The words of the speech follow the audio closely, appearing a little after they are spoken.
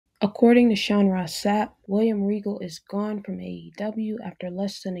According to Sean Ross Sapp, William Regal is gone from AEW after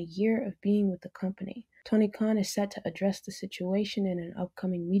less than a year of being with the company. Tony Khan is set to address the situation in an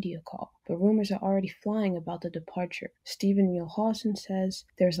upcoming media call, but rumors are already flying about the departure. Stephen Millhausen says,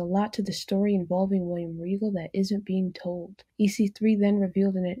 "There's a lot to the story involving William Regal that isn't being told." EC3 then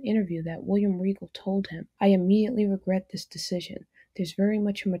revealed in an interview that William Regal told him, "I immediately regret this decision. There's very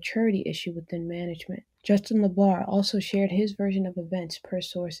much a maturity issue within management." Justin LaBar also shared his version of events per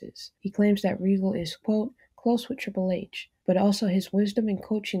sources. He claims that Regal is, quote, "close with Triple H, but also his wisdom and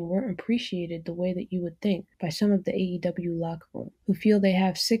coaching weren't appreciated the way that you would think by some of the AEW locker room, who feel they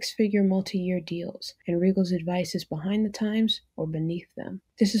have six-figure multi-year deals, and Regal's advice is behind the times or beneath them."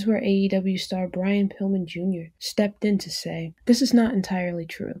 This is where AEW star Brian Pillman Jr. stepped in to say, "This is not entirely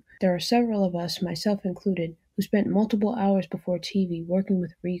true. There are several of us, myself included, who spent multiple hours before TV working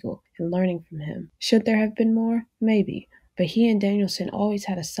with Regal and learning from him. Should there have been more? Maybe. But he and Danielson always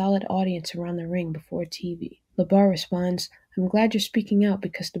had a solid audience around the ring before TV." LaBar responds, "I'm glad you're speaking out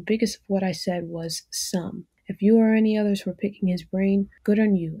because the biggest of what I said was some. If you or any others were picking his brain, good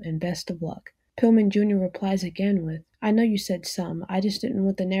on you and best of luck." Pillman Jr. replies again with, "I know you said some, I just didn't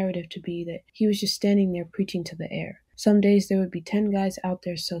want the narrative to be that he was just standing there preaching to the air. Some days there would be 10 guys out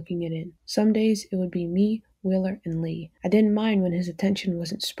there soaking it in. Some days it would be me, Wheeler, and Lee. I didn't mind when his attention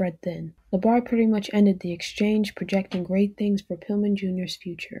wasn't spread thin." LaBar pretty much ended the exchange, projecting great things for Pillman Jr.'s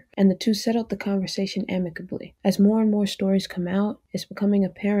future, and the two settled the conversation amicably. As more and more stories come out, it's becoming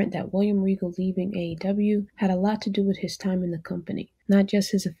apparent that William Regal leaving AEW had a lot to do with his time in the company, not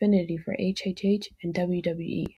just his affinity for HHH and WWE.